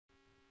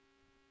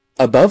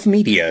Above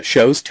media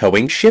shows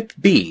towing ship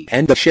B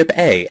and the ship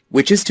A,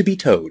 which is to be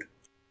towed.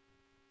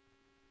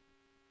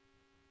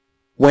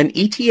 When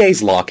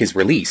ETA's lock is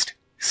released,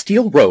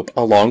 steel rope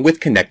along with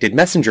connected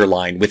messenger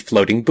line with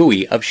floating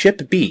buoy of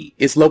ship B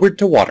is lowered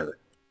to water.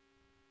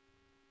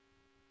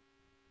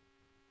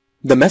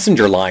 The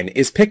messenger line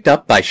is picked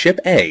up by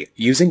ship A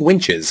using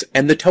winches,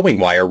 and the towing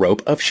wire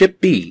rope of ship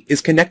B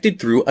is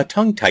connected through a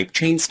tongue-type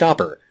chain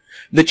stopper.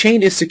 The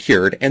chain is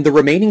secured and the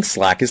remaining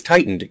slack is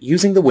tightened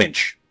using the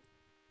winch.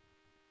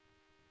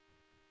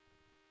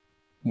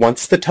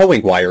 Once the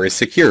towing wire is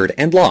secured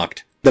and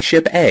locked, the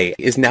ship A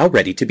is now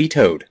ready to be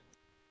towed.